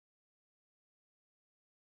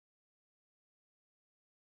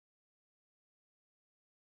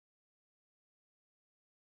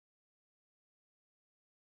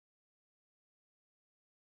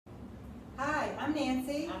Hi, I'm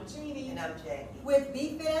Nancy. I'm Jeannie. And I'm Jackie. With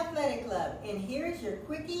Bfit Athletic Club, and here's your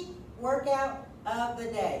Quickie workout of the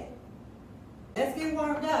day. Let's get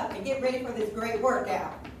warmed up and get ready for this great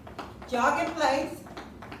workout. Jog in place.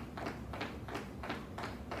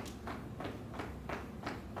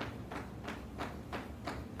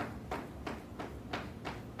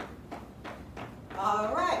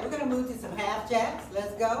 All right, we're going to move to some half jacks.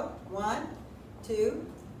 Let's go. 1, 2,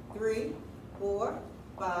 3, 4,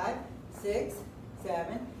 5, 6,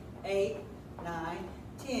 7, 8, 9,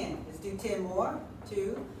 10. Let's do 10 more.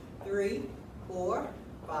 2, 3, 4,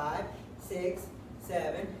 5, 6,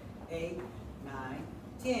 7, 8, 9,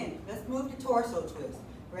 10. Let's move to torso twist.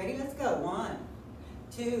 Ready? Let's go. 1,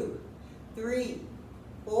 2, 3,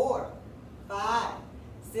 4, 5,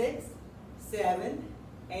 6, 7,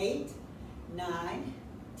 8, 9,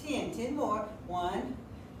 10. 10 more. 1,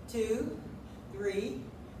 2, 3,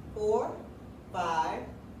 4, 5,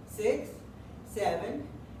 6, 7,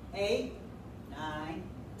 8, 9,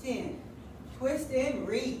 10. Twist and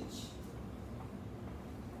reach.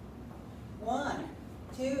 1,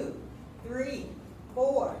 2, 3,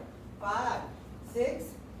 4, 5, 6,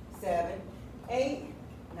 7, 8,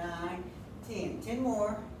 9, 10. 10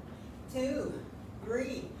 more. 2,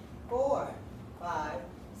 3, 4, 5,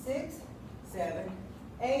 6, 7,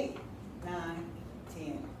 8, 9,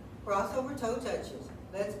 10. Crossover toe touches.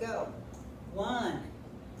 Let's go. 1,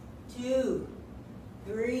 2,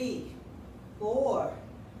 3, 4,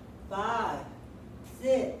 5,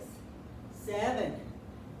 6, 7,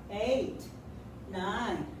 8,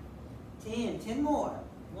 9, 10. 10 more.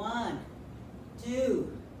 1,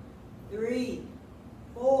 2, 3,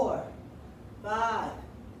 4, 5,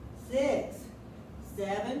 6,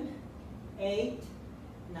 7, 8,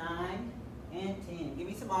 9, and 10. Give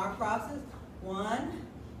me some arm crosses. 1,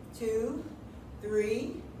 2,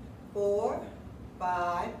 3, 4,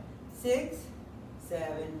 5, 6,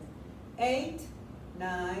 7, 8,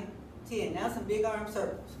 9, 10. Now some big arm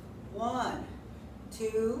circles. 1,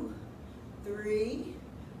 2, 3,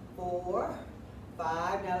 4,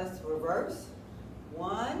 5. Now let's reverse.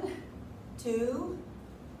 1, 2,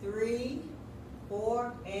 3,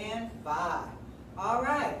 4, and 5. All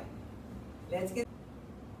right.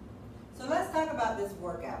 So let's talk about this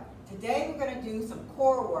workout. Today we're going to do some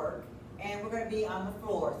core work and we're going to be on the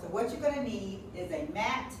floor. So what you're going to need is a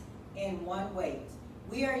mat and one weight.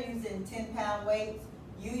 We are using 10-pound weights.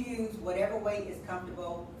 You use whatever weight is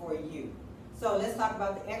comfortable for you. So let's talk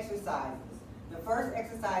about the exercises. The first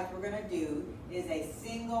exercise we're going to do is a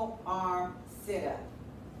single arm sit-up.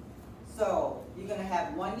 So you're going to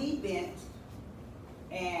have one knee bent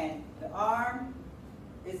and the arm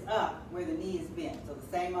is up where the knee is bent. So the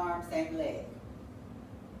same arm, same leg.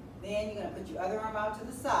 Then you're going to put your other arm out to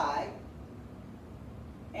the side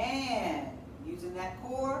and using that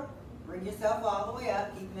core, bring yourself all the way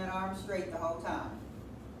up, keeping that arm straight the whole time.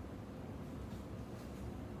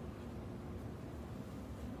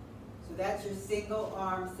 So that's your single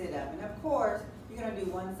arm sit up. And of course, you're going to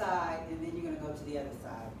do one side and then you're going to go to the other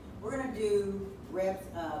side. We're going to do reps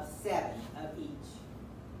of 7 of each.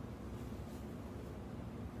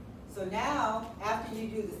 So now, after you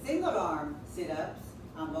do the single arm sit-ups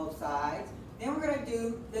on both sides, then we're going to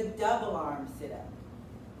do the double arm sit-up.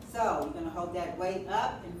 So you're going to hold that weight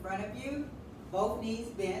up in front of you, both knees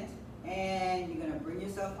bent, and you're going to bring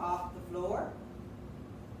yourself off the floor,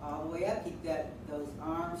 all the way up. Keep those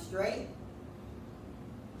arms straight.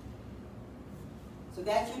 So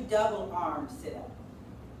that's your double arm sit-up.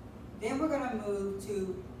 Then we're going to move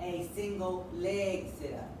to a single leg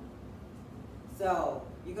sit-up. So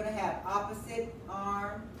you're going to have opposite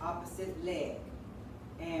arm, opposite leg.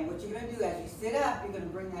 And what you're going to do as you sit up, you're going to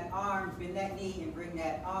bring that arm, bend that knee, and bring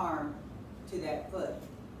that arm to that foot,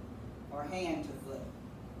 or hand to foot.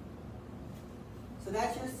 So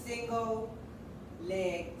that's your single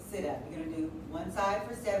leg sit up. You're going to do one side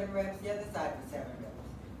for 7 reps, the other side for 7 reps.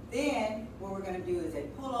 Then what we're going to do is a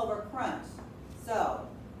pull-over crunch. So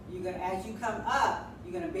you're going to, as you come up,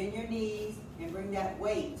 you're going to bend your knees and bring that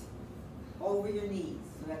weight over your knees.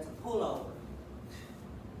 So that's a pullover.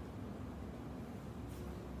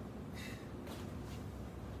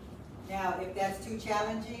 Now, if that's too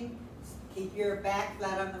challenging, keep your back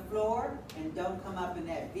flat on the floor and don't come up in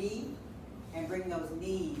that V, and bring those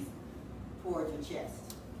knees towards your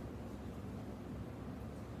chest.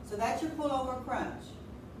 So that's your pullover crunch.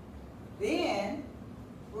 Then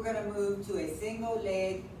we're going to move to a single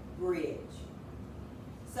leg bridge.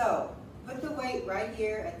 So put the weight right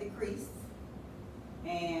here at the crease,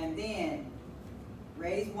 and then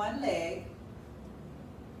raise one leg,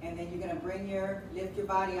 and then you're going to lift your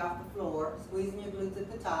body off the floor, squeezing your glutes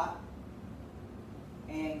at the top,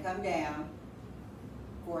 and come down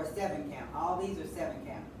for a 7 count. All these are 7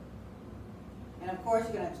 count. And of course,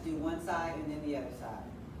 you're going to have to do one side and then the other side.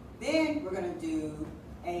 Then we're going to do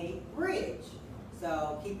a bridge.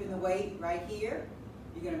 So keeping the weight right here,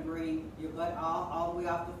 you're going to bring your butt all the way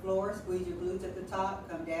off the floor, squeeze your glutes at the top,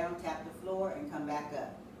 come down, tap the floor, and come back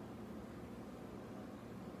up.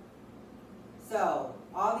 So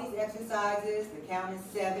all these exercises, the count is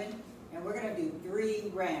 7, and we're going to do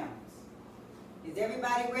 3 rounds. Is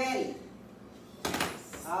everybody ready?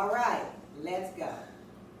 All right, let's go.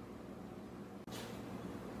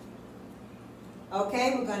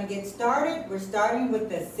 Okay, we're going to get started. We're starting with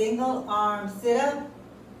the single arm sit-up.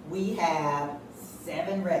 We have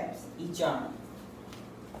 7 reps each arm.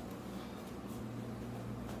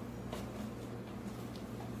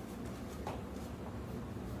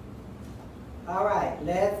 All right,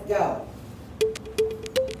 let's go.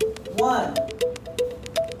 1,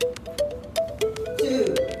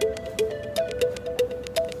 2,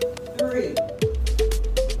 3,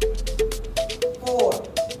 4,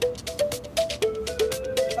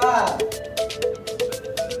 5,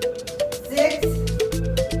 6,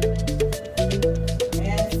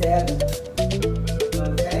 and 7.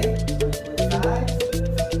 Okay, switch sides.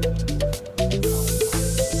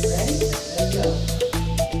 Ready? Let's go.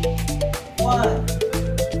 1,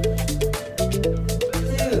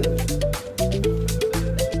 2,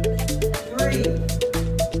 3,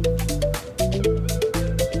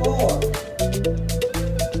 4,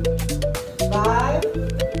 5,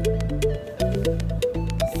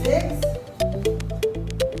 6,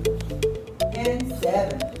 and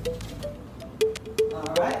 7.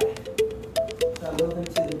 All right. So moving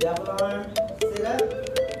to the double arm sit up.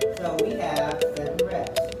 So we have 7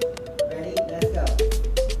 reps. Ready? Let's go.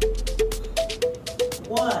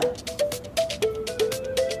 1,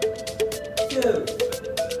 2,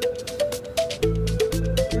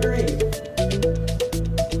 3,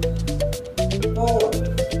 4,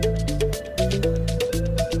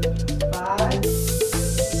 5, 6,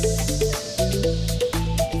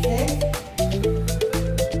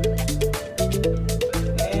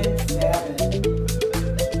 and 7.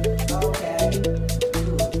 Okay. So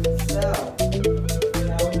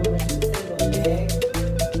now we're moving to the single leg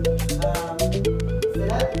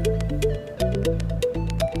sit up.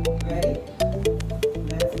 Ready?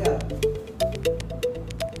 Let's go.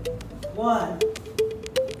 1,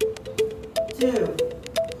 2,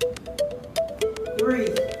 3,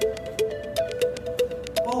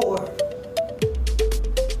 4,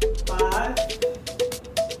 5,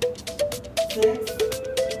 6,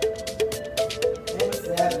 and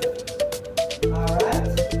 7. All right.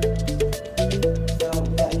 So we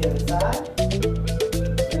got the other side.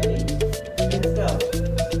 Ready? Let's go.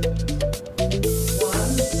 1,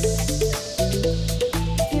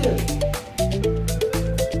 2,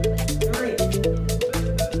 3,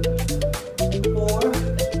 4,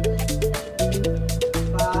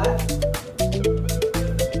 5,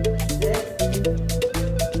 6,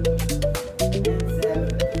 and 7.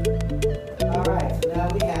 All right, so now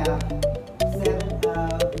we have 7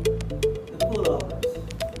 of the pullovers.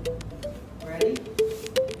 Ready?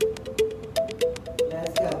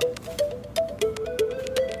 Let's go.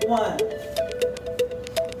 1,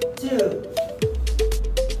 2,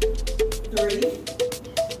 3,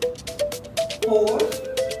 4,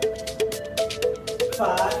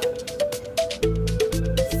 5,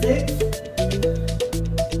 6,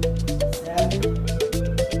 7.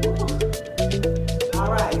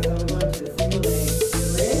 All right, so we're going to the single leg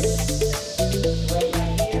bridge. Right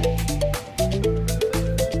here.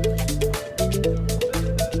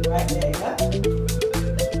 Right leg up.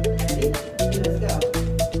 Ready? Let's go.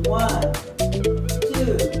 1,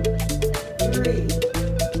 2, 3,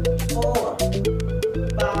 4,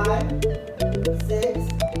 5, 6,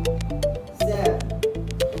 7.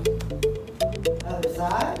 Other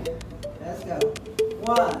side. Let's go.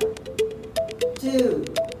 1, 2,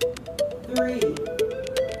 3,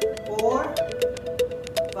 4,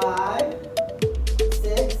 5,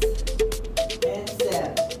 6, and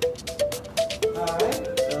 7. All right.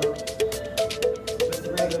 So it's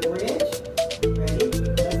a regular bridge. Ready?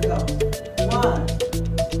 Let's go. 1,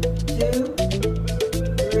 2,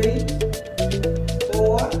 3,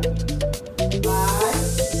 4, 5,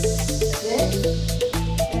 6,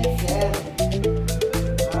 and 7.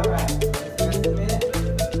 All right. Let's rest a minute.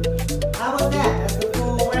 How was that? That's the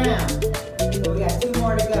full round. So we got 2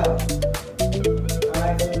 more to go. All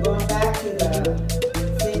right. So we're going back to the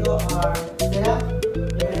single arm sit up.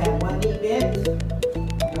 You're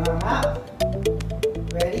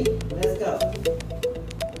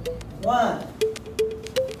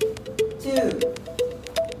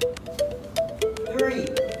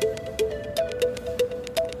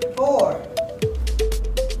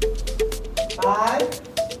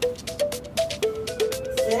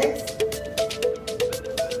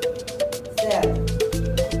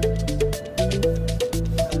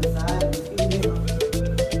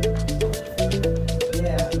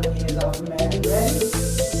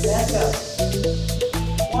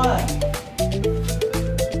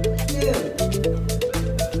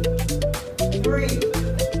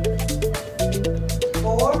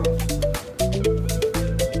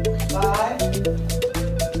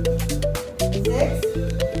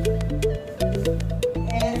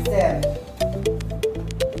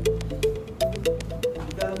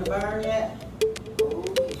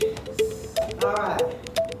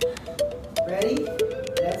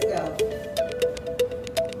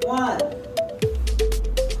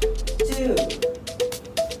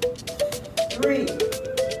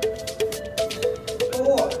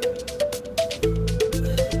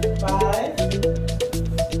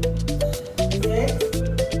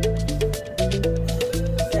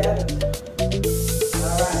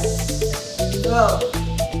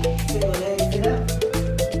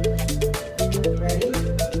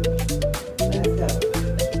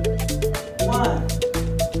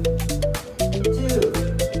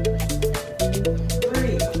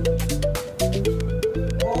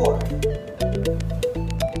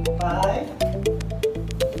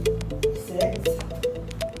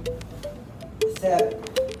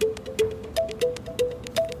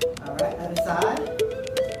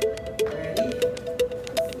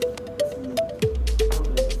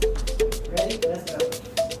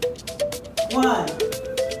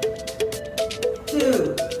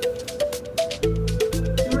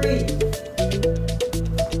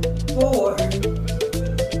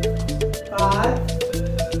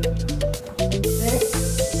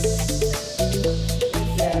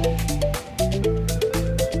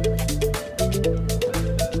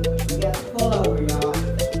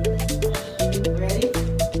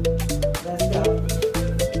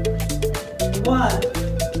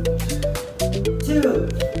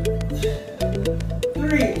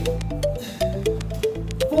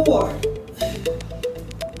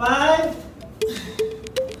 5,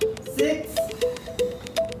 6,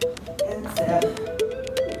 and 7.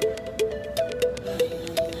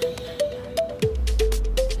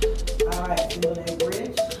 All right, single leg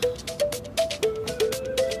bridge.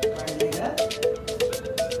 Right leg up.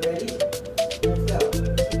 Ready? Let's go.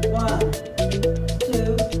 1,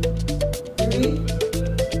 2, 3,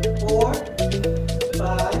 4,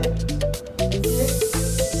 5, 6,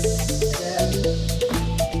 7.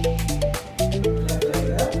 Left leg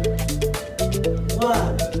up.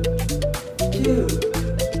 1, 2,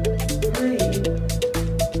 3,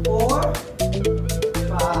 4,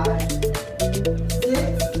 5,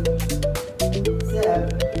 6, 7.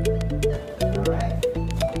 All right.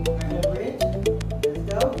 Right bridge. Let's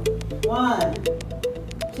go. 1,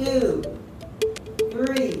 2,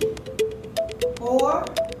 3, 4,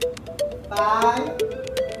 5,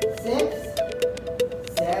 6,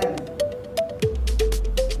 7.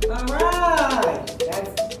 All right.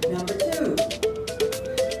 That's number 2.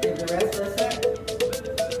 Give the rest for a sec.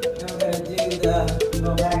 Then we're going to do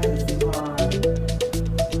go back to the single arm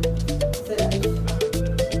sit-ups.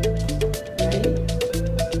 Ready?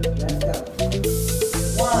 Let's go.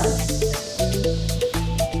 1,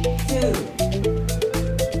 2,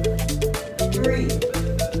 3,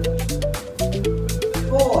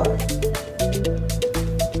 4,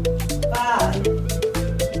 5,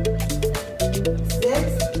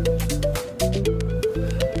 6,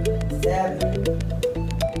 7.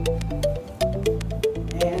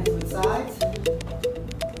 And switch sides.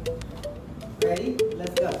 Ready?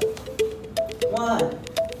 Let's go. 1,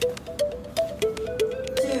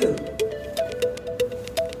 2,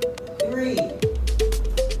 3,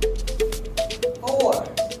 4,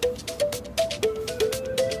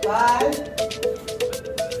 5,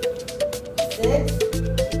 6,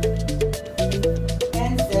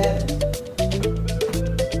 and 7.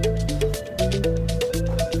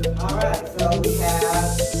 All right, so we have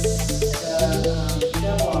the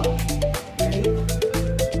double arm. Ready?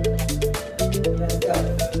 Let's go.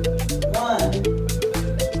 1,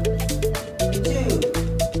 2,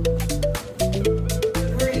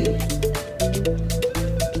 3,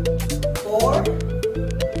 4,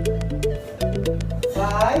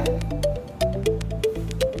 5,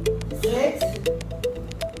 6,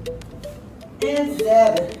 and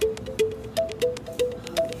 7.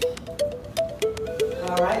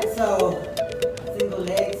 All right, so single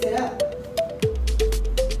leg sit up.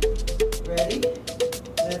 Ready?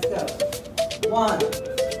 Let's go. 1,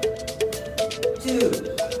 2,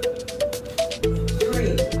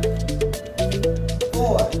 3,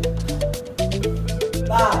 4,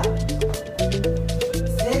 5,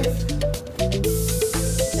 6,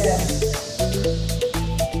 7.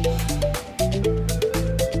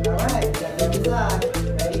 All right, got the other side.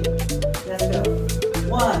 Ready? Let's go.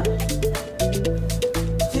 1,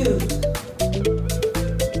 2,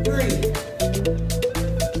 3,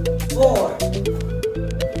 4,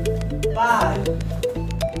 5,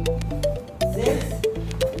 6,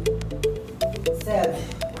 7.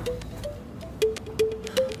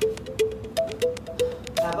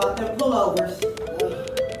 How about them pullovers?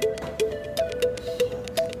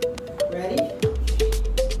 Ready?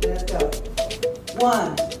 Let's go.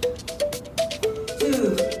 1,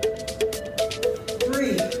 2,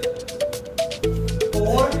 3,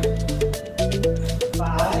 4,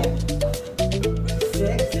 5,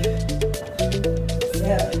 6,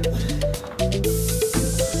 7.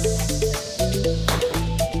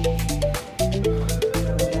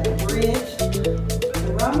 Now we got the bridge.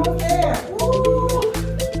 We're almost there. Woo!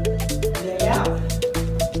 Leg out.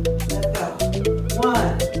 Let's go.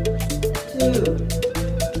 1, 2,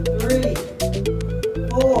 3,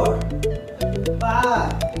 4,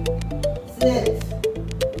 5, 6,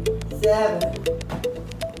 7.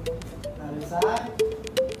 Other side.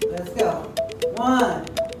 Let's go. 1,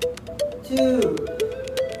 2,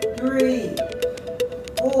 3,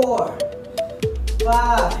 4,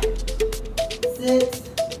 5, 6,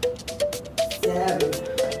 7.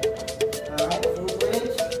 All right, full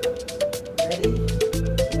bridge. Ready?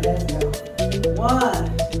 Let's go.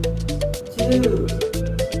 1, 2,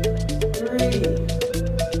 3,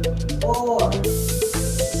 4,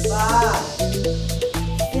 5,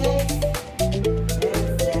 6, and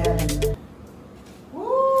 7.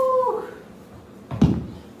 Woo!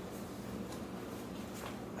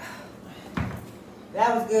 That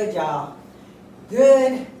was good, y'all.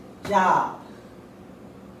 Good job.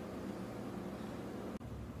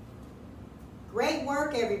 Great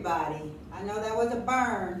work, everybody. I know that was a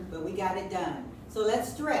burn, but we got it done. So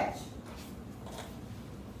let's stretch.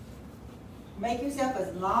 Make yourself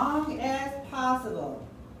as long as possible.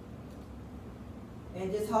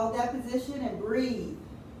 And just hold that position and breathe.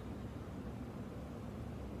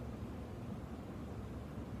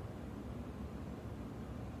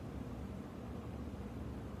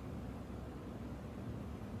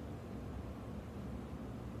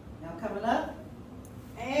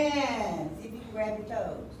 grab your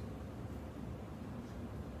toes.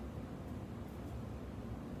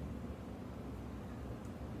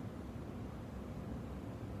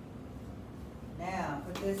 Now,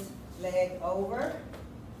 put this leg over,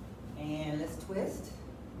 and let's twist.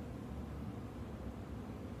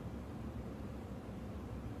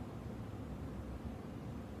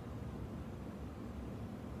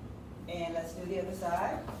 And let's do the other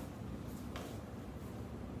side.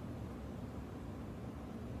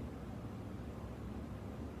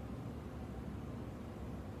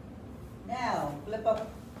 Now, flip up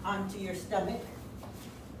onto your stomach.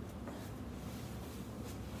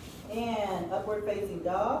 And upward facing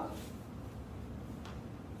dog.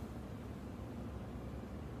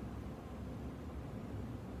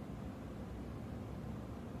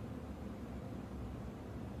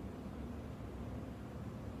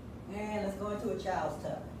 And let's go into a child's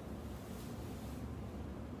tuck.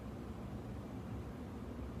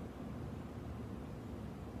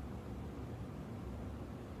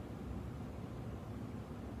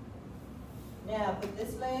 Now put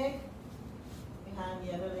this leg behind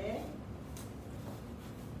the other leg.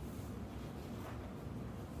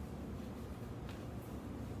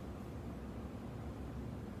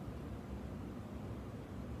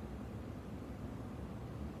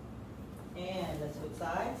 And let's switch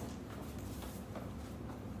sides.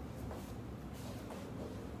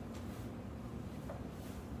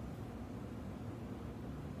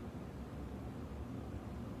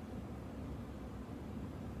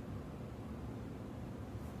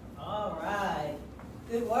 All right.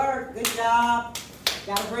 Good work. Good job.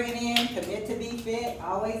 Got to bring it in. Commit to be fit.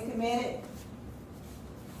 Always committed.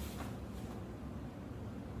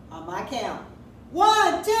 On my count.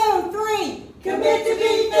 1, 2, 3. Commit to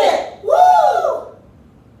be fit.